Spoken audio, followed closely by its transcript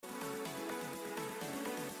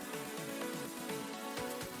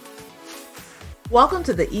Welcome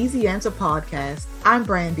to the Easy Answer Podcast. I'm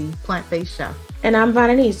Brandy, plant-based chef. And I'm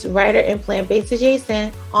Vanessa, writer and plant-based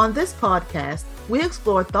adjacent. On this podcast, we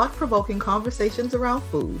explore thought-provoking conversations around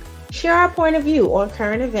food, share our point of view on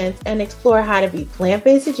current events, and explore how to be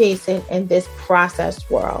plant-based adjacent in this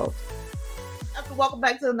processed world. Welcome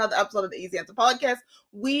back to another episode of the Easy Answer Podcast.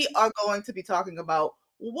 We are going to be talking about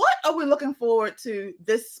what are we looking forward to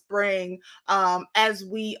this spring as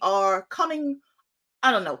we are coming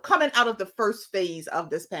out of the first phase of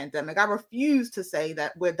this pandemic. I refuse to say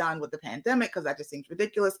that we're done with the pandemic because that just seems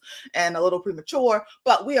ridiculous and a little premature,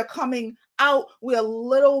 but we are coming out. We're a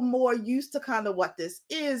little more used to kind of what this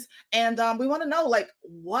is. And we want to know,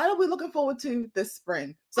 what are we looking forward to this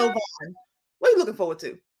spring? So, Vaughn, what are you looking forward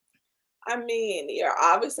to? I mean, you're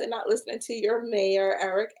obviously not listening to your mayor,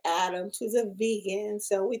 Eric Adams, who's a vegan.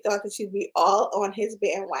 So we thought that you'd be all on his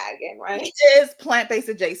bandwagon, right? He is plant-based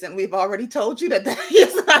adjacent. We've already told you that he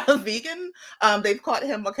is not a vegan. They've caught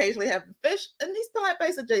him occasionally having fish, and he's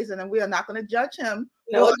plant-based adjacent, and we are not going to judge him.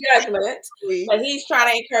 No judgment. But he's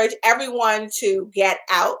trying to encourage everyone to get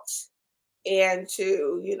out and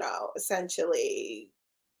to, essentially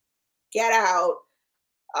get out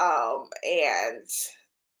and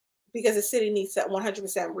because the city needs to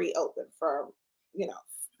 100% reopen for,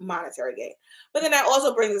 monetary gain. But then that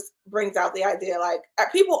also brings out the idea,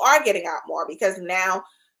 people are getting out more because now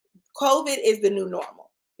COVID is the new normal,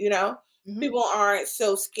 Mm-hmm. People aren't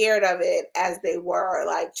so scared of it as they were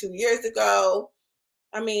 2 years ago.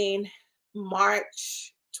 I mean,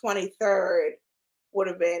 March 23rd would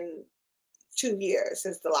have been 2 years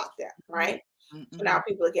since the lockdown, right? Mm-hmm. So now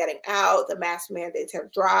people are getting out. The mask mandates have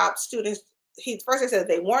dropped. Students, first they said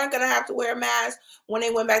they weren't going to have to wear a mask when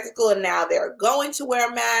they went back to school, and now they're going to wear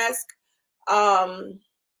a mask.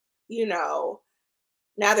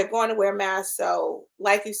 Now they're going to wear masks. So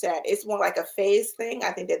like you said, it's more like a phase thing.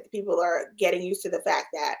 I think that people are getting used to the fact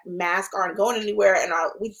that masks aren't going anywhere, and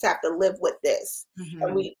we just have to live with this.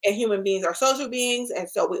 Mm-hmm. And human beings are social beings, and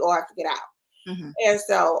so we all have to get out. Mm-hmm. And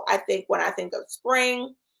so I think when I think of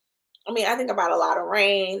spring, I think about a lot of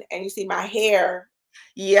rain, and you see my hair.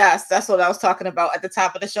 Yes, that's what I was talking about at the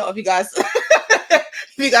top of the show. If you guys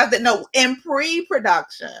didn't know, in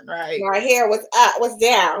pre-production, right? My hair was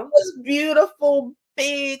down. It was beautiful,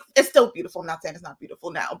 big. It's still beautiful. I'm not saying it's not beautiful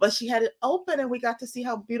now, but she had it open, and we got to see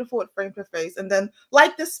how beautiful it framed her face. And then,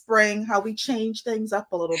 like this spring, how we changed things up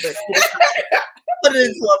a little bit, put it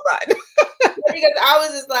into a bun. Because I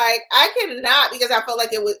was just like, I cannot, because I felt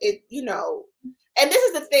like it. And this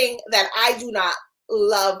is the thing that I do not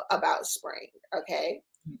love about spring. Okay.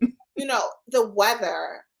 The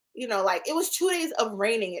weather, it was 2 days of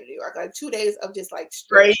raining in New York, 2 days of just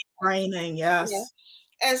straight raining. Yes. Yeah.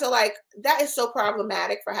 And so that is so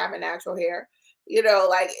problematic for having natural hair.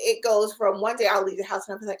 It goes from one day I'll leave the house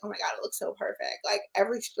and I'll be like, oh my God, it looks so perfect.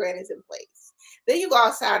 Every strand is in place. Then you go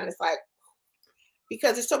outside and it's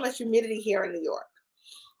because there's so much humidity here in New York.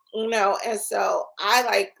 And so I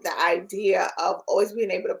like the idea of always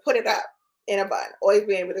being able to put it up in a bun, always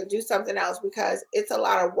being able to do something else, because it's a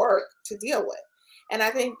lot of work to deal with. And I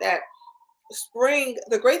think that spring,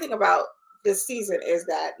 the great thing about this season is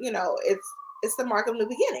that, it's the mark of new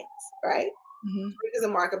beginnings, right? Mm-hmm. Spring is a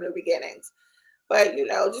mark of new beginnings. But,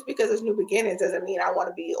 just because it's new beginnings doesn't mean I want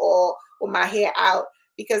to be all with my hair out,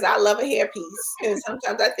 because I love a hairpiece. And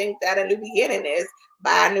sometimes I think that a new beginning is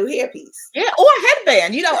buy a new hairpiece. Yeah, or a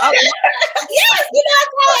headband. Yes, headband.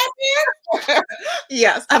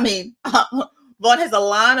 Yes, Vaughn has a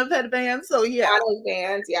line of headbands, so yeah.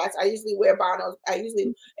 Headbands, yes. I usually wear Bonos. I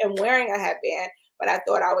usually am wearing a headband, but I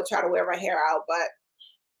thought I would try to wear my hair out, but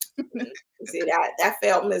see that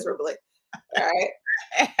failed miserably. All right.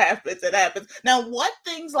 It happens. Now, what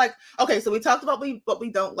things so we talked about what we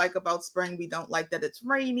don't like about spring. We don't like that it's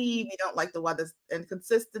rainy. We don't like the weather's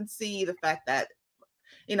inconsistency. The fact that,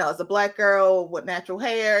 as a Black girl with natural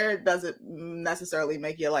hair doesn't necessarily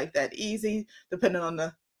make your life that easy, depending on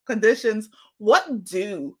the conditions. What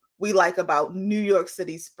do we like about New York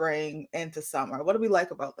City spring into summer? What do we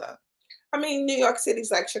like about that? New York City's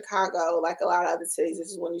like Chicago, like a lot of other cities.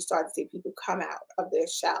 This is when you start to see people come out of their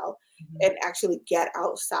shell and actually get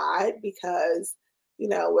outside, because,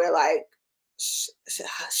 we're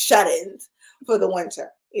shut-ins for the winter,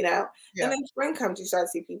 Yeah. And then spring comes, you start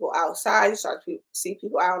to see people outside, you start to see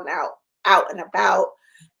people out and about.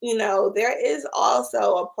 There is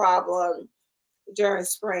also a problem during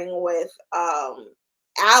spring with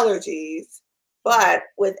allergies. But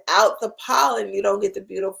without the pollen, you don't get the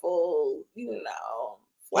beautiful,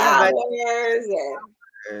 flowers.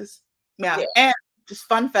 And just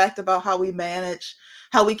fun fact about how we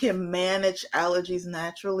can manage allergies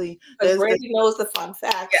naturally. Because Brandy knows the fun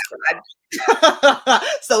facts.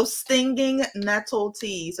 So stinging nettle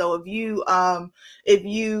tea. So if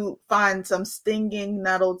you find some stinging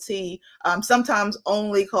nettle tea, sometimes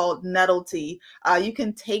only called nettle tea, you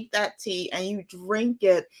can take that tea and you drink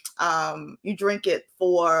it. You drink it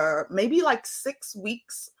for maybe like 6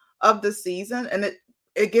 weeks of the season, and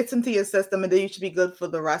it gets into your system, and then you should be good for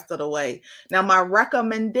the rest of the way. Now, my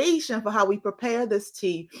recommendation for how we prepare this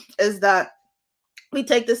tea is that we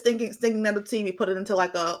take the stinging nettle tea, we put it into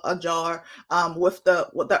like a jar with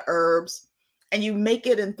the herbs, and you make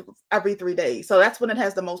it in every 3 days. So that's when it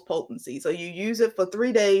has the most potency. So you use it for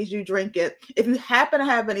 3 days, you drink it. If you happen to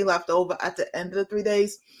have any left over at the end of the 3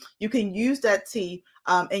 days, you can use that tea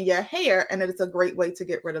in your hair, and it's a great way to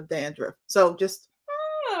get rid of dandruff. So just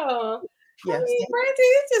yes. I mean, Brandy,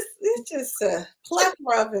 it's just a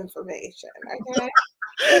plethora of information. Okay.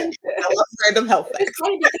 I love random health facts. It's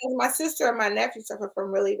funny because my sister and my nephew suffer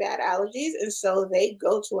from really bad allergies, and so they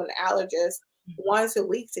go to an allergist once a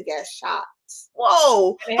week to get shots.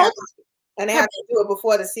 Whoa! And they have to do it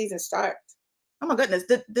before the season starts. Oh my goodness!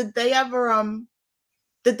 Did they ever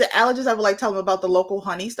did the allergists ever like tell them about the local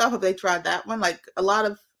honey stuff? Have they tried that one? Like a lot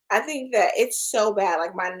of. I think that it's so bad.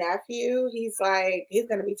 Like my nephew, he's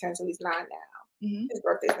gonna be 10, so he's 9 now. Mm-hmm. His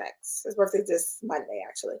birthday's next. His birthday's this Monday,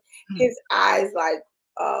 actually. Mm-hmm. His eyes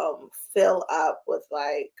fill up with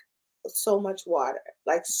like so much water,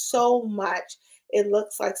 like so much. It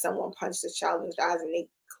looks like someone punched a child in his eyes and they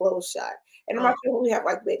close shut. And I'm not sure we have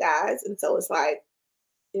like big eyes, and so it's like,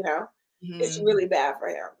 it's really bad for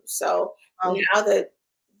him. So now that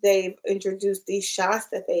they've introduced these shots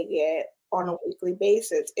that they get on a weekly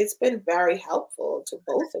basis, it's been very helpful to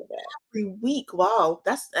both of them. Every week, wow,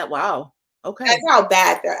 wow. Okay, that's how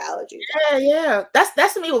bad their allergies are. Yeah.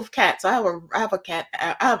 That's me with cats. I have a cat.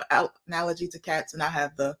 I have an allergy to cats, and I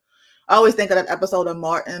always think of that episode of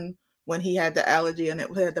Martin when he had the allergy and it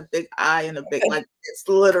had the big eye and the big it's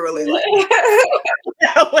literally like.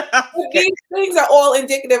 These things are all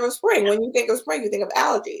indicative of spring. When you think of spring, you think of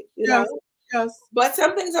allergy. You know. Yes. But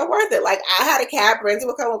some things are worth it. Like I had a cat, Brandy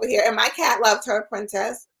would come over here, and my cat loved her,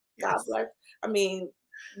 Princess. God bless. I mean,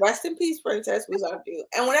 rest in peace, Princess. We love you.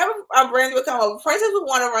 And whenever Brandy would come over, Princess would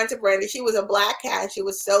want to run to Brandy. She was a black cat. She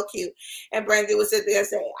was so cute. And Brandy would sit there and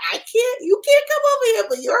say, you can't come over here,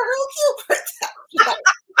 but you're real cute, Princess.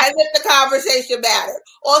 As if the conversation mattered.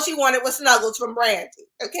 All she wanted was snuggles from Brandy.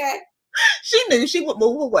 Okay. She knew she would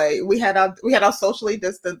move away. We had our socially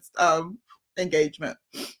distanced engagement.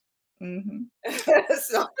 Mm-hmm.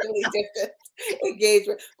 Socially distant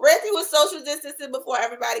engagement. Brandy was social distancing before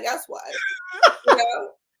everybody else was.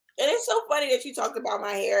 And it's so funny that you talked about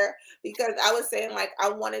my hair, because I was saying like I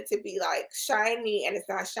want it to be like shiny and it's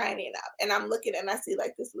not shiny enough. And I'm looking and I see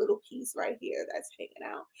like this little piece right here that's hanging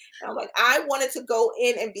out. And I'm like, I want it to go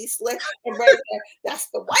in and be slick. And Brandy said, that's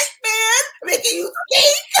the white man making you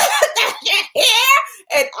think that's your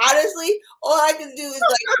hair. And honestly, all I can do is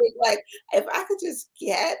like if I could just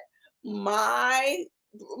get my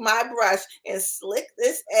brush and slick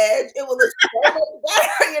this edge, it will look so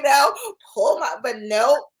much better, but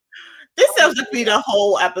no. This sounds like be the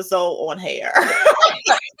whole episode on hair.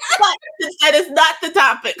 But that is not the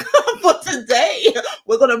topic for today.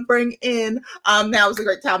 We're gonna bring in now is a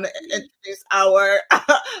great time to introduce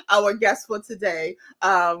our guest for today.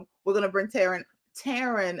 We're gonna bring Taryn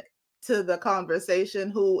to the conversation,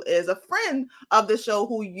 who is a friend of the show,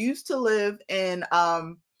 who used to live in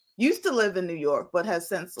New York, but has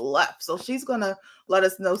since left. So she's gonna let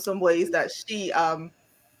us know some ways that she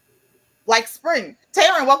likes spring.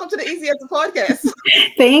 Taryn, welcome to the Easy Answer podcast.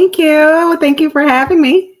 Thank you. Thank you for having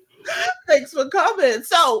me. Thanks for coming.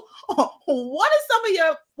 So, what is some of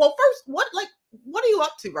your first, what are you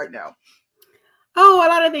up to right now? Oh, a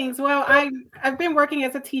lot of things. Well, I've been working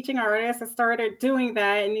as a teaching artist. I started doing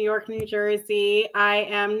that in New York, New Jersey. I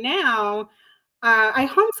am now. I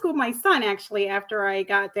homeschooled my son, actually, after I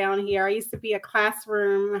got down here. I used to be a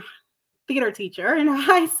classroom theater teacher in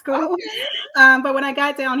high school. Okay. But when I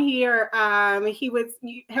got down here, he was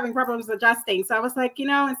having problems adjusting. So I was like,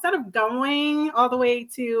 instead of going all the way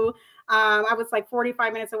to, I was like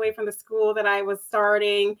 45 minutes away from the school that I was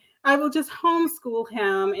starting, I will just homeschool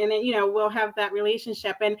him, and then, we'll have that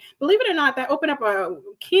relationship. And believe it or not, that opened up a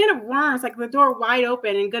can of worms, like the door wide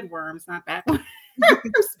open, and good worms, not bad ones.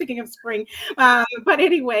 Speaking of spring, but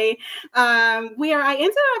anyway, where I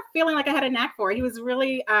ended up feeling like I had a knack for it. He was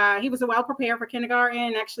really, he was well prepared for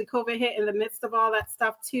kindergarten. Actually, COVID hit in the midst of all that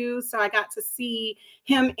stuff too. So I got to see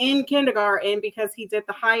him in kindergarten because he did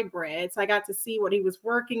the hybrid. So I got to see what he was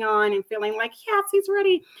working on and feeling like, yes, he's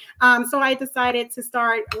ready. So I decided to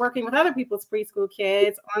start working with other people's preschool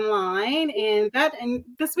kids online. And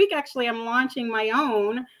this week, actually, I'm launching my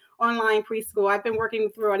own online preschool. I've been working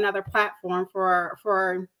through another platform for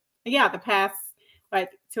the past like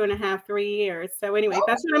 2.5, 3 years. So anyway,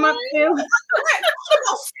 that's what I'm up to.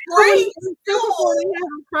 A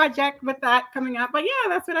project with that coming up. But yeah,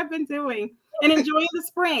 that's what I've been doing and enjoying the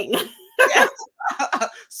spring. Yeah.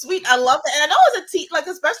 Sweet. I love that. And I know as a teacher, like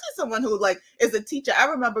especially someone who like is a teacher, I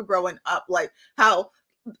remember growing up, like how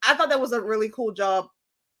I thought that was a really cool job.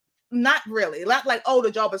 Not really, not like, oh, the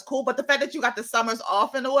job is cool, but the fact that you got the summers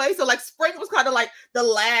off in a way. So like spring was kind of like the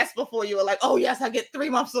last before you were like, oh yes, I get 3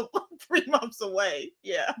 months of 3 months away.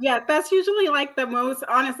 Yeah. Yeah, that's usually like the most,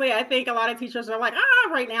 honestly, I think a lot of teachers are like,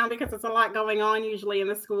 right now, because it's a lot going on usually in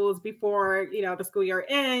the schools before, the school year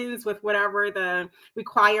ends with whatever the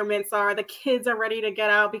requirements are. The kids are ready to get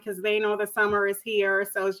out because they know the summer is here.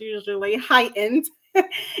 So it's usually heightened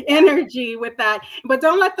energy with that, but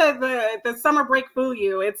don't let the summer break fool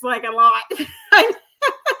you. It's like a lot.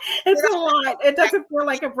 It's a lot. It doesn't feel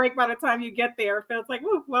like a break by the time you get there. It feels like,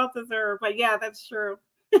 well deserved. But yeah, that's true.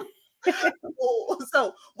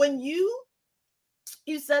 So when you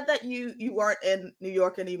said that you weren't in New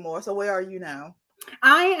York anymore, so where are you now?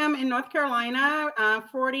 I am in North Carolina,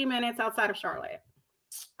 40 minutes outside of Charlotte.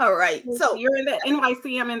 All right, so you're in the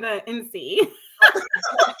NYC, I'm in the NC.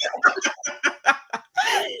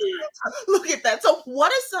 Look at that. So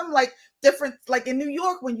what are some like different, like in New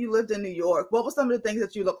York, when you lived in New York, what were some of the things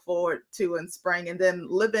that you look forward to in spring? And then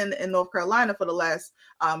living in North Carolina for the last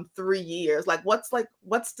 3 years, like what's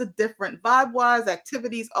the different vibe wise,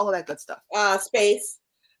 activities, all of that good stuff? Space.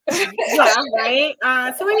 Yeah, right.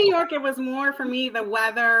 So in New York, it was more for me the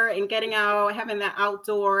weather and getting out, having that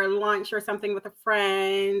outdoor lunch or something with a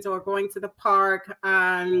friend, or going to the park.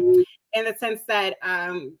 In the sense that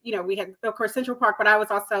we had, of course, Central Park, but I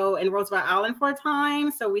was also in Roosevelt Island for a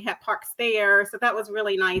time, so we had parks there. So that was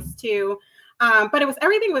really nice too. But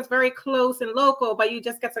everything was very close and local, but you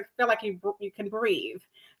just get to feel like you can breathe,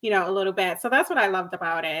 a little bit. So that's what I loved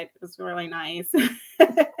about it. It was really nice.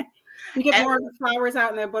 You get more flowers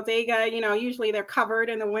out in the bodega. Usually they're covered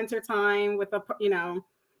in the wintertime with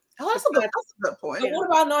Oh, that's a good point. So what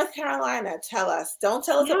about North Carolina? Tell us. Don't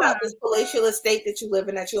tell us about this palatial estate that you live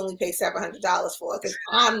in that you only pay $700 for, because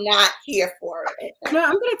I'm not here for it. No,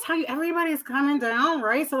 I'm going to tell you, everybody's coming down,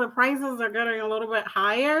 right? So the prices are getting a little bit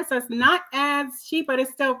higher. So it's not as cheap, but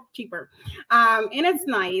it's still cheaper. And it's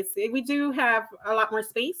nice. We do have a lot more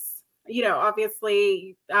space.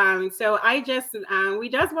 Obviously. So we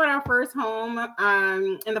just bought our first home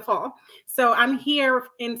in the fall. So I'm here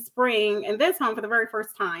in spring in this home for the very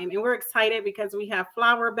first time. And we're excited because we have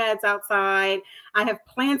flower beds outside. I have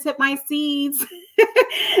planted my seeds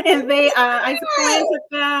and I planted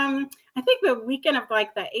them, I think the weekend of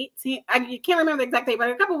like the 18th, I can't remember the exact date, but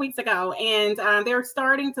a couple of weeks ago. And they're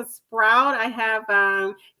starting to sprout. I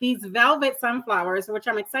have these velvet sunflowers, which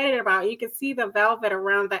I'm excited about. You can see the velvet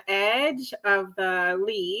around the edge of the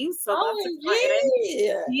leaves. So that's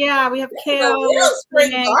exciting. Yeah, we have kale.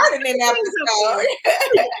 Spring gardening episode.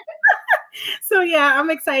 So yeah, I'm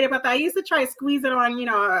excited about that. I used to try to squeeze it on,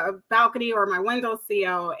 a balcony or my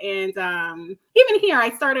windowsill. And even here,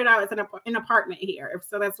 I started out as an apartment here.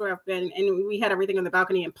 So that's where I've been. And we had everything on the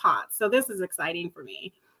balcony in pots. So this is exciting for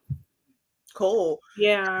me. Cool.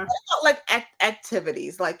 Yeah. What about like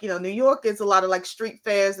activities? Like, New York is a lot of like street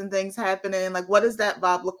fairs and things happening. Like, what does that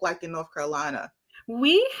vibe look like in North Carolina?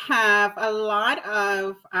 We have a lot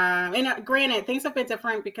of, and granted, things have been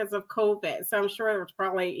different because of COVID. So I'm sure there's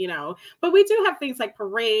probably, but we do have things like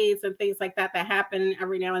parades and things like that happen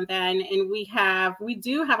every now and then. And we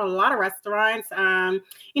do have a lot of restaurants,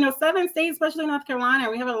 Southern states, especially North Carolina.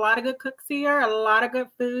 We have a lot of good cooks here, a lot of good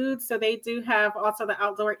food. So they do have also the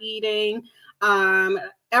outdoor eating,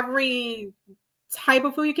 every type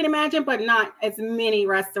of food you can imagine, but not as many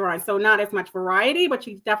restaurants. So not as much variety, but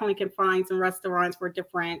you definitely can find some restaurants for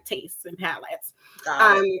different tastes and palates.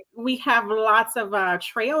 We have lots of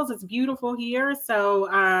trails. It's beautiful here. So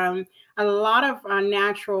a lot of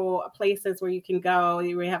natural places where you can go.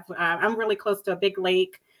 We have, I'm really close to a big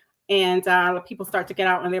lake, and people start to get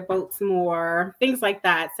out on their boats more, things like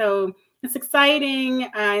that. So it's exciting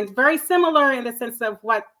and very similar in the sense of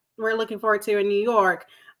what we're looking forward to in New York.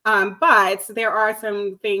 But there are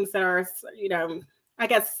some things that are, I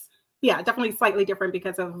guess, yeah, definitely slightly different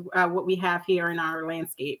because of what we have here in our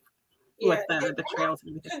landscape with the trails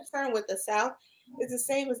and everything. Concern with the South is the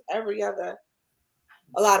same as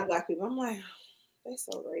a lot of Black people. I'm like, they're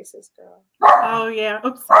so racist, girl. Oh yeah.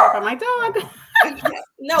 Oops, sorry about my dog.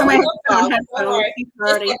 No, we don't dog. Don't worry.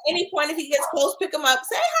 Just at any point, if he gets close, pick him up.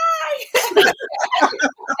 Say hi.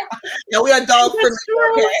 Yeah, we are dog friendly.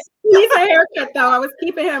 Okay. He needs a haircut though. I was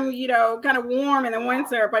keeping him, kind of warm in the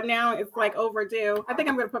winter, but now it's like overdue. I think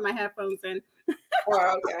I'm gonna put my headphones in.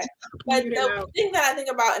 Oh, okay. But the thing that I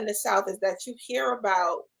think about in the South is that you hear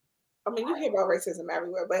about racism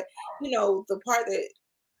everywhere, but the part that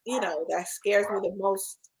that scares me the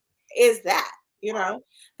most is that,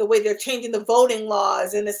 the way they're changing the voting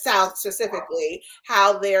laws in the South specifically,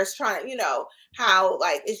 how they're trying, how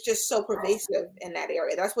like it's just so pervasive in that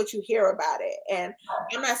area. That's what you hear about it. And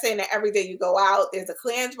I'm not saying that every day you go out, there's a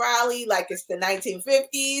Klans rally like it's the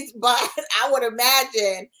 1950s, but I would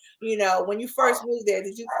imagine, when you first moved there,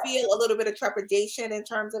 did you feel a little bit of trepidation in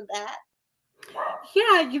terms of that?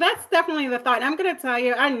 Yeah, that's definitely the thought. And I'm going to tell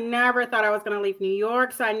you, I never thought I was going to leave New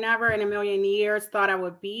York. So I never in a million years thought I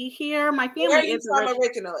would be here. My family Where are you from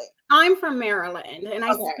originally? I'm from Maryland, and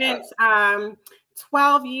I spent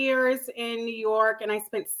 12 years in New York, and I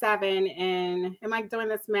spent 7 in, am I doing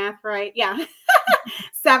this math right? Yeah,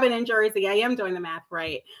 7 in Jersey. I am doing the math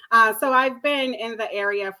right. So I've been in the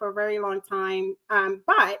area for a very long time.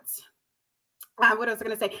 But what I was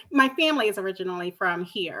going to say, my family is originally from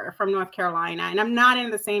here, from North Carolina, and I'm not in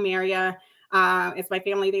the same area as my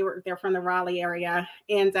family. They're from the Raleigh area.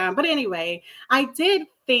 And, but anyway, I did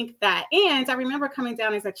think that, and I remember coming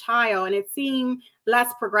down as a child and it seemed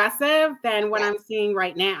less progressive than what I'm seeing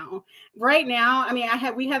right now. Right now, I mean,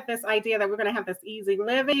 we had this idea that we're going to have this easy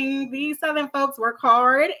living. These Southern folks work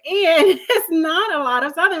hard, and it's not a lot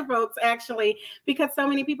of Southern folks actually, because so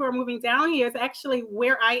many people are moving down here. It's actually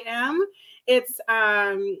where I am. It's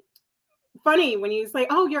funny when you say,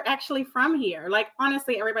 oh, you're actually from here. Like,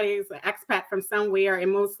 honestly, everybody is an expat from somewhere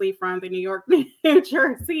and mostly from the New York, New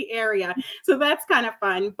Jersey area. So that's kind of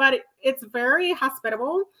fun, but it's very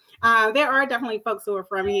hospitable. There are definitely folks who are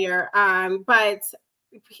from here, but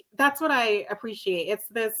that's what I appreciate. It's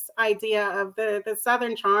this idea of the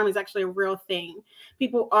Southern charm is actually a real thing.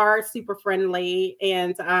 People are super friendly,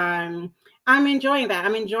 and I'm enjoying that.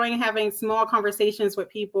 I'm enjoying having small conversations with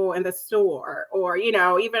people in the store, or,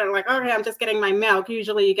 even like, okay, I'm just getting my milk.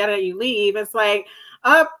 Usually you get it, you leave. It's like,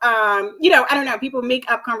 I don't know, people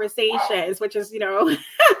make up conversations, which is, really,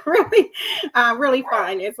 really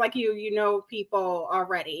fun. It's like, you know, people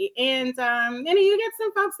already. And, you get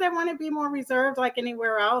some folks that want to be more reserved like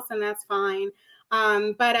anywhere else, and that's fine.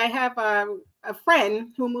 But I have a friend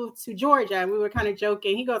who moved to Georgia, and we were kind of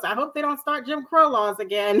joking. He goes, I hope they don't start Jim Crow laws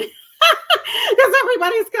again, because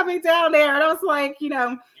everybody's coming down there. And I was like,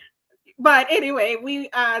 but anyway, we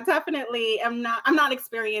definitely I'm not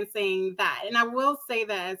experiencing that. And I will say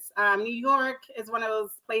this, New York is one of those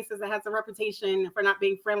places that has a reputation for not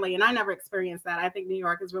being friendly. And I never experienced that. I think New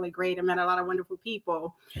York is really great. I met a lot of wonderful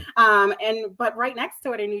people. But right next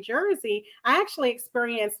to it in New Jersey, I actually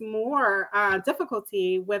experienced more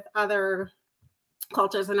difficulty with other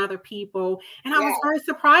cultures and other people. And I was very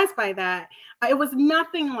surprised by that. It was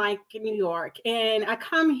nothing like New York. And I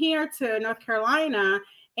come here to North Carolina,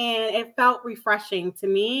 and it felt refreshing to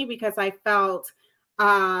me because I felt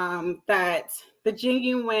that the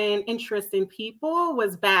genuine interest in people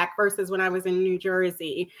was back versus when I was in New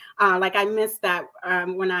Jersey. Like I missed that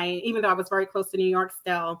even though I was very close to New York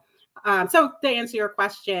still. So to answer your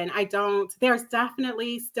question, there's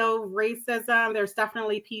definitely still racism. There's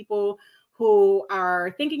definitely people who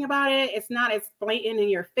are thinking about it. It's not as blatant in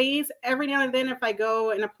your face. Every now and then, if I go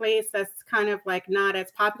in a place that's kind of like not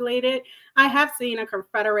as populated, I have seen a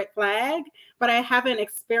Confederate flag, but I haven't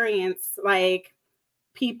experienced like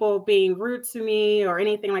people being rude to me or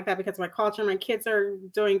anything like that because of my culture. My kids are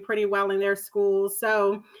doing pretty well in their schools.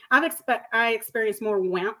 So I experience more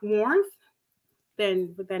warmth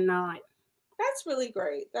than not. That's really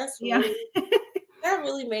great. That's really that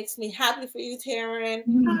really makes me happy for you, Taryn.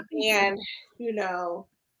 And,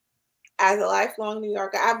 as a lifelong New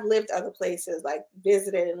Yorker, I've lived other places, like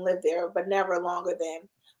visited and lived there, but never longer than,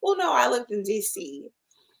 I lived in DC.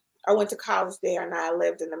 I went to college there, and I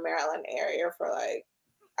lived in the Maryland area for I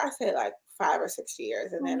say 5 or 6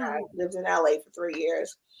 years. And then I lived in LA for 3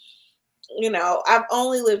 years. I've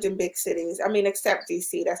only lived in big cities. I mean, except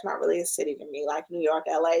DC. That's not really a city to me, like New York,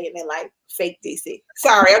 LA, and then fake DC.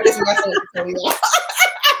 Sorry, I'm just messing with you.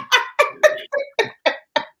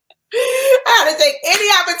 I had to take any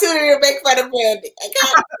opportunity to make fun of Brandy.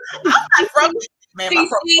 Okay? I'm from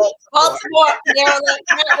DC, Baltimore, Maryland,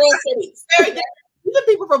 not real cities. even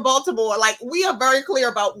people from Baltimore, like we are very clear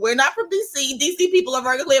about we're not from DC. DC people are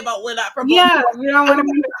very clear about we're not from Yeah, Baltimore. we don't want to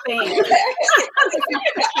be the same.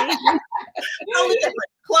 Totally different.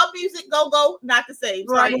 Club music, go, not the same.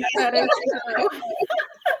 Sorry. Right, that is true.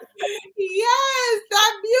 Yes,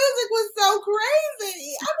 that music was so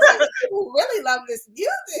crazy. I mean, people really love this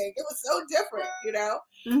music. It was so different, you know.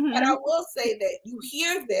 Mhm. And I will say that you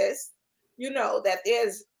hear this, you know, that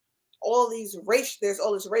there's all this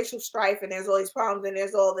racial strife, and there's all these problems, and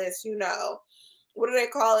there's all this, you know, what do they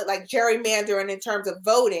call it, like gerrymandering in terms of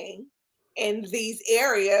voting in these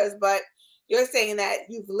areas. But you're saying that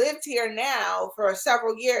you've lived here now for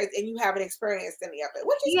several years and you haven't experienced any of it,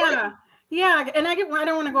 which is great. Yeah, and I don't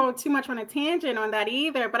want to go too much on a tangent on that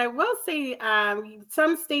either, but I will say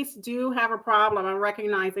some states do have a problem. I'm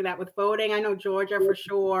recognizing that with voting. I know Georgia for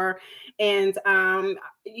sure, and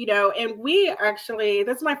you know, and we actually,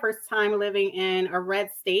 this is my first time living in a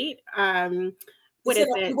red state. What is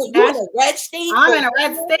it? You're in a red state? I'm in a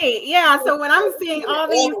red state. Yeah. So when I'm seeing all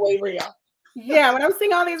these, yeah, when I'm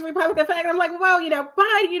seeing all these Republican flags, I'm like, well, you know,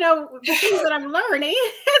 but you know, the things that I'm learning,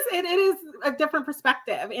 it is a different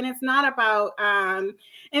perspective, and it's not about.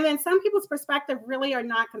 And then some people's perspective really are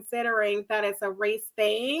not considering that it's a race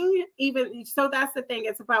thing. Even so, that's the thing.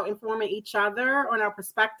 It's about informing each other on our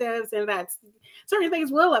perspectives, and that certain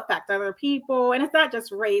things will affect other people, and it's not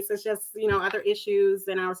just race. It's just, you know, other issues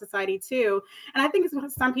in our society too. And I think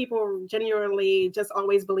it's some people genuinely just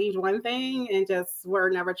always believed one thing and just were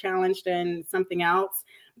never challenged in something else.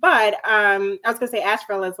 But I was gonna say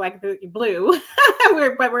Asheville is like the blue,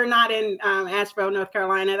 but we're not in Asheville, North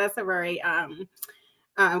Carolina. That's a very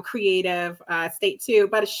creative state too.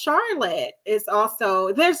 But Charlotte is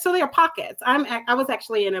also there. So there are pockets. I was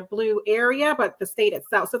actually in a blue area, but the state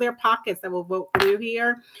itself. So there are pockets that will vote blue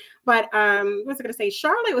here. But what was I going to say?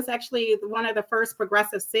 Charlotte was actually one of the first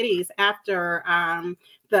progressive cities after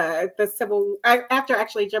after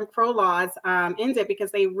actually Jim Crow laws ended,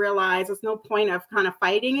 because they realized there's no point of kind of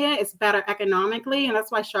fighting it. It's better economically, and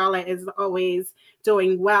that's why Charlotte is always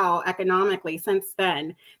doing well economically since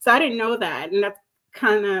then. So I didn't know that, and that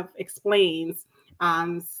kind of explains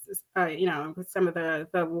you know, some of the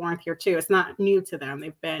warmth here too. It's not new to them.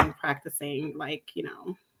 They've been practicing, like, you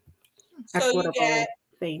know, equitable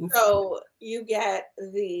things. So you get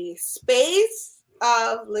the space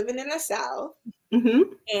of living in the South,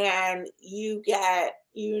 and you get,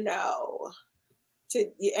 you know,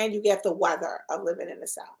 and you get the weather of living in the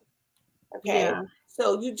South. Okay. Yeah.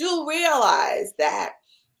 So you do realize that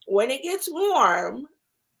when it gets warm,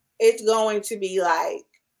 it's going to be like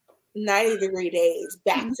 90-degree days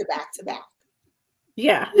back to back to back.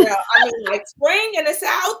 Yeah. You know, I mean, like spring in the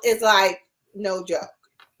South is like no joke.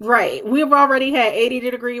 Right. We've already had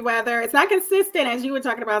 80-degree weather. It's not consistent, as you were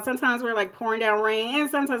talking about. Sometimes we're like pouring down rain, and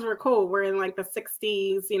sometimes we're cold. We're in like the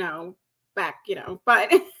 60s, you know, back, you know,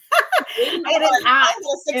 but it is hot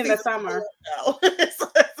in the summer. It's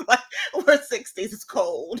like we're 60s, it's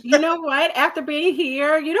cold. You know what? After being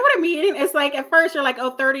here, you know what I mean? It's like at first you're like,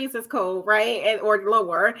 oh, 30s is cold, right? Or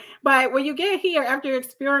lower. But when you get here, after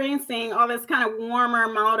experiencing all this kind of warmer,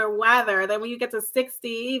 milder weather, then when you get to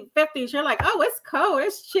 60, 50s, you're like, oh, it's cold,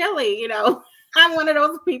 it's chilly, you know. I'm one of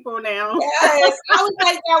those people now. Yes, I was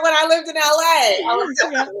like that when I lived in LA. I was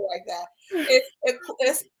definitely like that.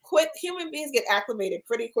 It's quick. Human beings get acclimated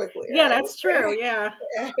pretty quickly. Yeah, right? That's true. Yeah.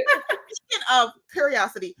 Speaking of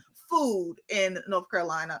curiosity, food in North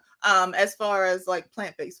Carolina, as far as like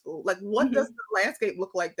plant-based food, like what does the landscape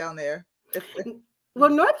look like down there? Well,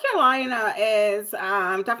 North Carolina is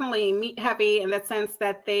definitely meat heavy in the sense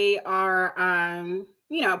that they are,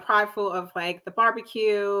 you know, prideful of like the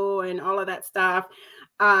barbecue and all of that stuff,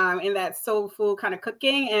 and that soul food kind of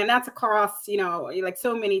cooking. And that's across, you know, like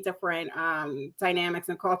so many different dynamics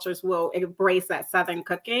and cultures will embrace that Southern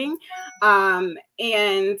cooking.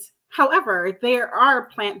 And however, there are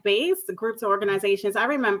plant-based groups or organizations. I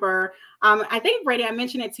remember, I think, Brady, I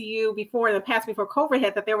mentioned it to you before in the past, before COVID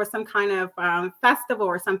hit, that there was some kind of festival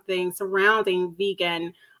or something surrounding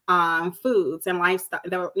vegan foods and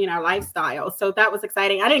lifestyle. So that was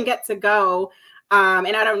exciting. I didn't get to go, and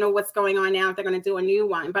I don't know what's going on now if they're going to do a new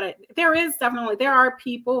one. But there are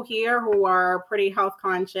people here who are pretty health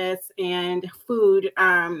conscious and food.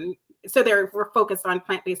 So we're focused on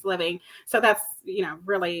plant-based living. So that's, you know,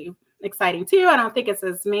 really exciting too. I don't think it's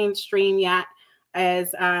as mainstream yet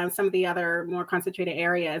as some of the other more concentrated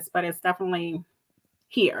areas, but it's definitely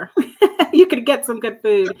here. You could get some good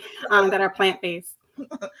food that are plant-based.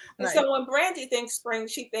 Nice. So when Brandy thinks spring,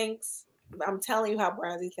 she thinks, I'm telling you how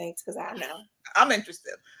Brandy thinks because I know. I'm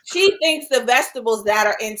interested. She thinks the vegetables that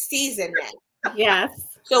are in season now.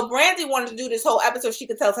 Yes. So Brandy wanted to do this whole episode. She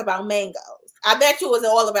could tell us about mangoes. I bet you it was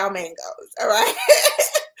all about mangoes. All right.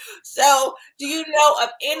 So, do you know of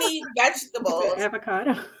any vegetables?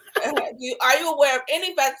 Avocado. Are you aware of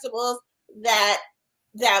any vegetables that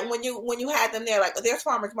when you had them there, like there's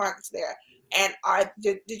farmers markets there, and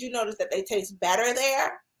did you notice that they taste better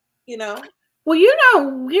there? You know. Well,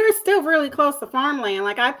 we're still really close to farmland.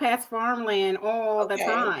 Like I pass farmland all the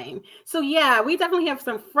time. So yeah, we definitely have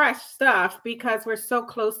some fresh stuff because we're so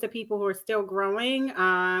close to people who are still growing.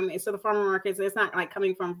 And so the farmer markets, it's not like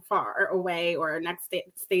coming from far away or next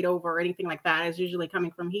state over or anything like that. It's usually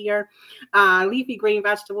coming from here. Leafy green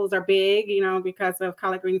vegetables are big, because of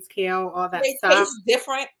collard greens, kale, all that stuff. They taste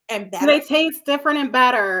different and better. They taste different and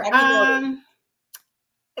better.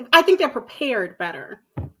 I think they're prepared better,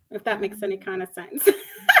 if that makes any kind of sense.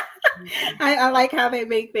 I like how they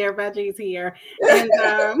make their veggies here. And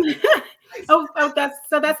that's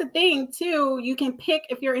the thing too. You can pick,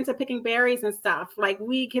 if you're into picking berries and stuff, like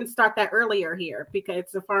we can start that earlier here because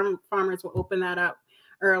the farmers will open that up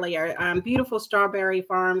earlier. Beautiful strawberry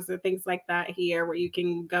farms and things like that here where you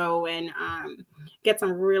can go and get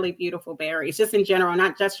some really beautiful berries, just in general,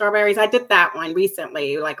 not just strawberries. I did that one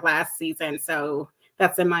recently, like last season. So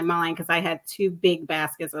that's in my mind because I had 2 big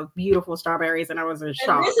baskets of beautiful strawberries and I was in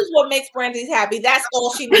shock. And this is what makes Brandy's happy. That's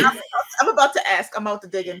all she needs. I'm about to ask. I'm about to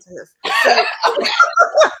dig into this.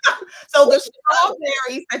 So the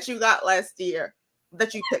strawberries that you got last year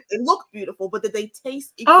that you picked, they look beautiful, but did they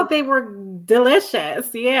taste equal? Oh, they were delicious.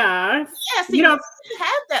 Yeah. Yes. We have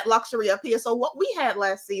that luxury up here. So what we had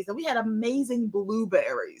last season, we had amazing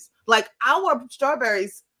blueberries. Like our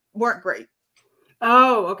strawberries weren't great.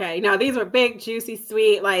 Oh, okay. No, these were big, juicy,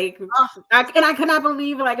 sweet. Like, I could not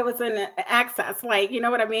believe like it was in access. Like, you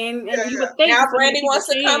know what I mean? Yeah. You would think now Brandy wants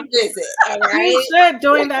to come visit. All right? You should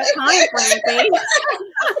during that time, Brandy.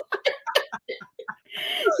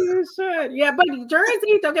 You should. Yeah, but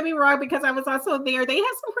Jersey, don't get me wrong, because I was also there. They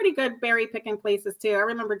have some pretty good berry picking places too. I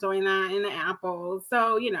remember doing that in the apples.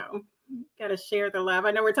 So, got to share the love.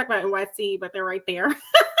 I know we're talking about NYC, but they're right there.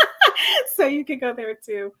 So you can go there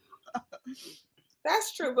too.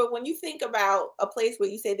 That's true, but when you think about a place where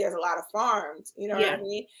you say there's a lot of farms, you know what I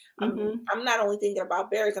mean? I'm not only thinking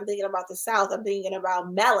about berries, I'm thinking about the South. I'm thinking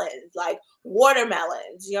about melons, like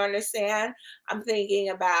watermelons. You understand? I'm thinking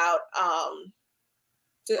about,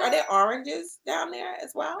 are there oranges down there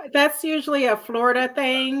as well? That's usually a Florida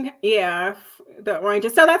thing. Yeah, the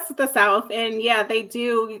oranges. So that's the South. And yeah, they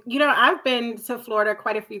do. I've been to Florida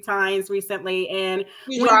quite a few times recently. And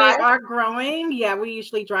when they are growing, we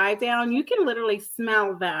usually drive down. You can literally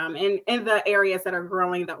smell them in the areas that are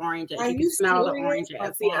growing the oranges. You can smell the oranges.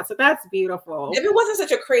 Yeah, so that's beautiful. If it wasn't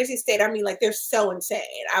such a crazy state, I mean, like they're so insane.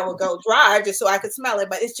 I would go drive just so I could smell it,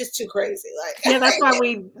 but it's just too crazy. Like, yeah, that's why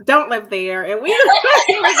we don't live there. And we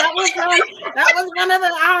that was one of the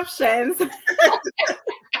options.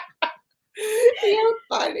 You're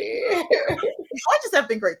funny. Oranges have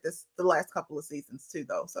been great the last couple of seasons too,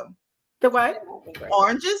 though. So the what?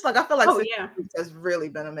 Oranges? Like I feel like has really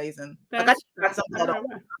been amazing. Like I got some that I'm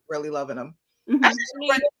really loving them. I just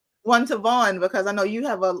bring one to Vaughn because I know you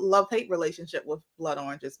have a love-hate relationship with blood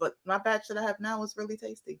oranges, but my batch that I have now is really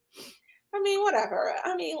tasty. I mean, whatever.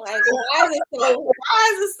 I mean, like, why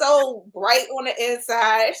is it so bright on the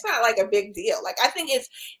inside? It's not like a big deal. Like, I think it's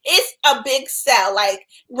a big sell. Like,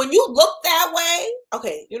 when you look that way,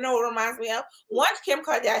 okay, you know what it reminds me of? Once Kim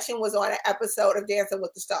Kardashian was on an episode of Dancing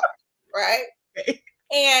with the Stars, right?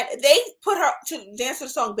 And they put her to dance to the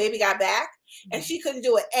song Baby Got Back, and she couldn't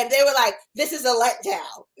do it. And they were like, this is a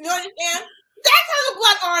letdown. You understand? That's how the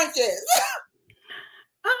blood orange is.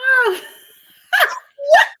 How are you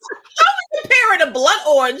comparing a blood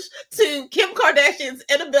orange to Kim Kardashian's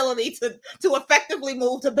inability to effectively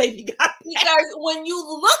move to Baby Got Back? Because when you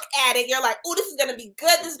look at it, you're like, oh, this is going to be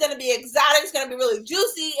good. This is going to be exotic. It's going to be really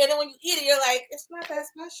juicy. And then when you eat it, you're like, it's not that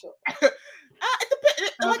special.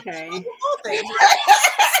 It depends. Okay.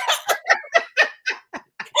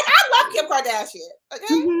 I love Kim Kardashian.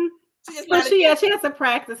 Okay. Mm-hmm. She has to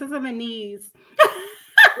practice. It's in the knees.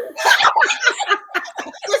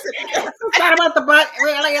 It's not about the butt,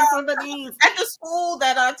 really. It's on the knees. At the school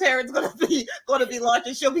that Taryn's going to be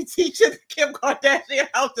launching, she'll be teaching Kim Kardashian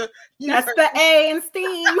how to. That's the A in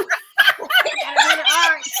STEAM.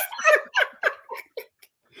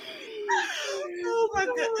 Oh my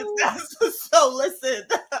goodness, guys! So listen,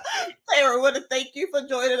 Tara, I want to thank you for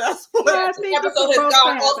joining us. This episode has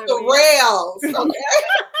gone off the rails. Okay,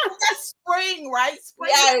 that's spring, right?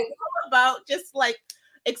 Spring is all about just like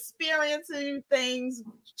experiencing things,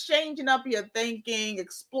 changing up your thinking,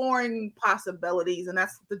 exploring possibilities, and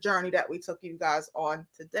that's the journey that we took you guys on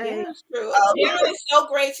today. Yeah, that's true. Taryn is so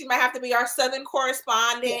great. She might have to be our Southern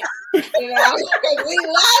correspondent. We love to.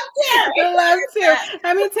 We love to.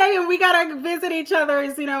 Let me tell you, we gotta visit each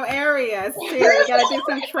other's, areas too. We gotta do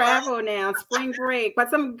some travel now, spring break, but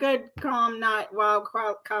some good, calm, not wild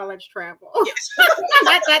college travel.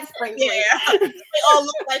 Not that spring break. Yeah, we all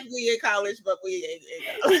look like we in college, but we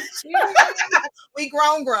ain't. We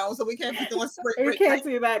grown, so we can't be doing spring break. We can't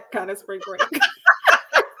do that kind of spring break.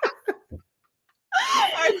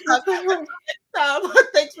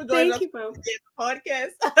 Thanks for joining us on the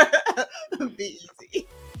podcast. Be easy.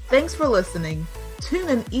 Thanks for listening. Tune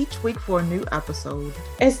in each week for a new episode.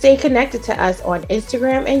 And stay connected to us on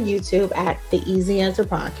Instagram and YouTube at The Easy Answer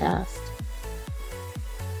Podcast.